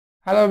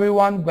Hello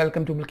everyone,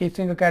 welcome to Malkeet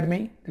Singh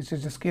Academy. This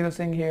is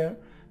Singh here.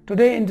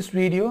 Today in this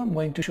video I'm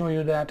going to show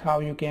you that how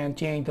you can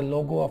change the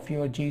logo of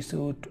your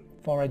Gsuite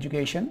for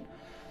education.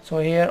 So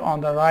here on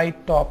the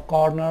right top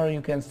corner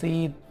you can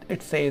see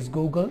it says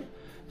Google.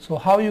 So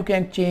how you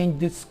can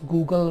change this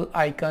Google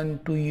icon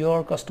to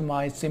your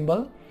customized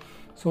symbol.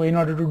 So in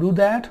order to do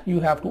that you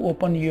have to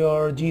open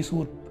your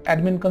Gsuite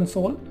admin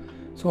console.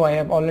 So I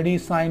have already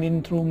signed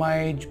in through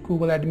my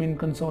Google admin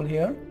console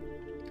here.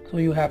 So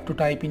you have to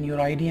type in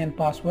your ID and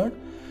password.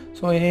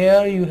 So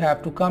here you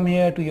have to come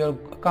here to your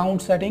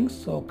account settings.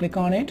 So click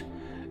on it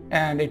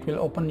and it will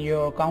open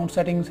your account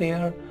settings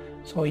here.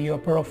 So your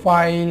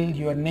profile,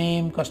 your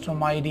name,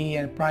 custom ID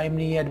and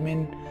primary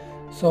admin.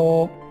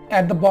 So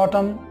at the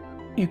bottom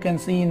you can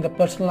see in the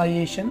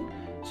personalization,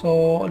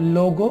 so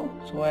logo.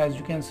 So as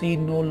you can see,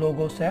 no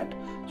logo set.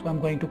 So I'm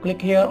going to click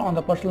here on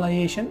the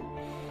personalization.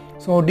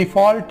 So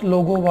default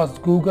logo was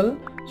Google.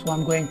 So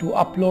I'm going to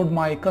upload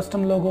my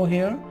custom logo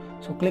here.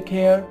 So click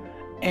here,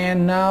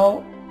 and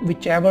now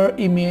whichever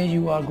image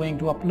you are going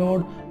to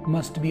upload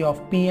must be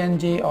of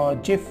PNG or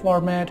GIF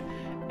format,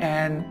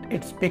 and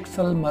its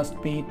pixel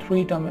must be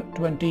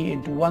 320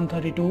 into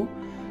 132.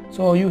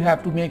 So you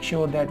have to make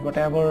sure that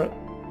whatever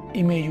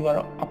image you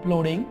are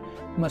uploading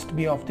must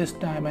be of this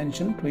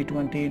dimension,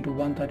 320 into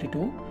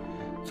 132.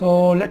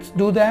 So let's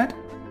do that.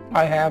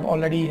 I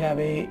already have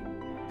a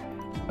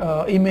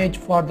image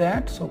for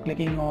that. So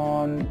clicking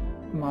on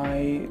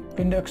my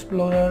window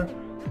explorer,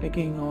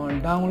 clicking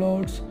on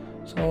downloads.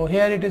 So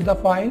here it is, the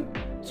file.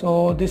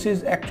 So this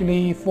is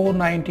actually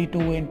 492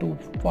 into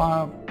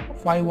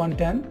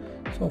 5110,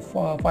 so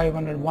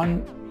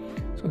 501.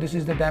 So this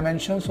is the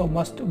dimension, so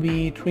must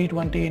be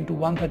 320 into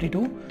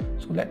 132.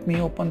 So let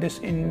me open this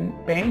in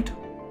Paint.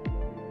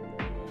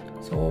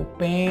 So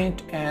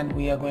Paint, and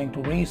we are going to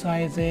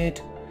resize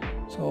it.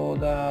 So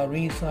the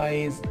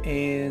resize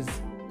is,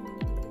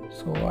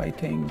 so I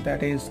think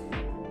that is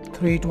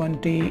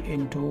 320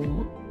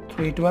 into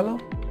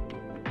 312.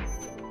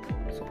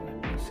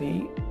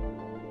 See,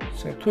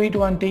 so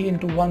 320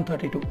 into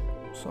 132.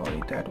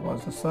 Sorry, that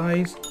was the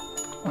size,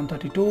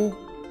 132.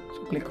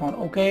 So click on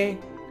OK.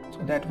 So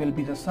that will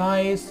be the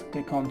size.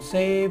 Click on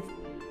Save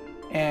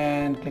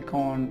and click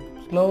on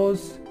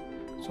Close.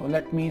 So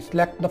let me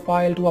select the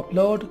file to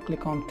upload.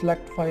 Click on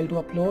Select File to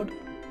upload,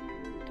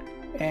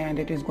 and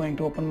it is going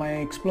to open my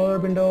Explorer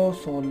window.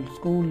 So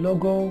school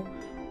logo.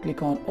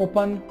 Click on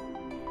Open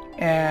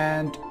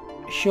and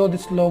show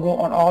this logo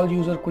on all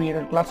user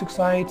created classic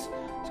sites.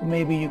 So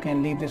maybe you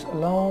can leave this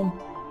alone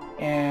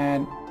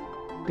and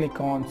click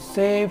on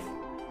Save,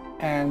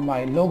 and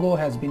my logo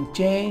has been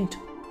changed.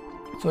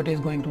 So it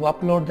is going to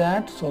upload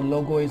that. So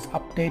logo is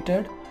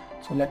updated.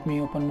 So let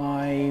me open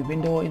my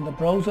window in the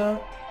browser.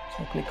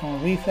 So click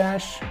on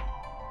Refresh.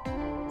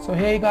 So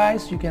hey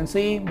guys, you can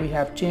see we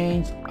have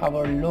changed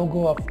our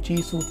logo of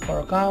Gsuite for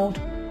account.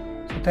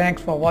 So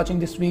thanks for watching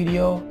this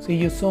video. See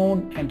you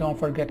soon, and don't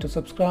forget to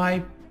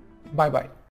subscribe. Bye bye.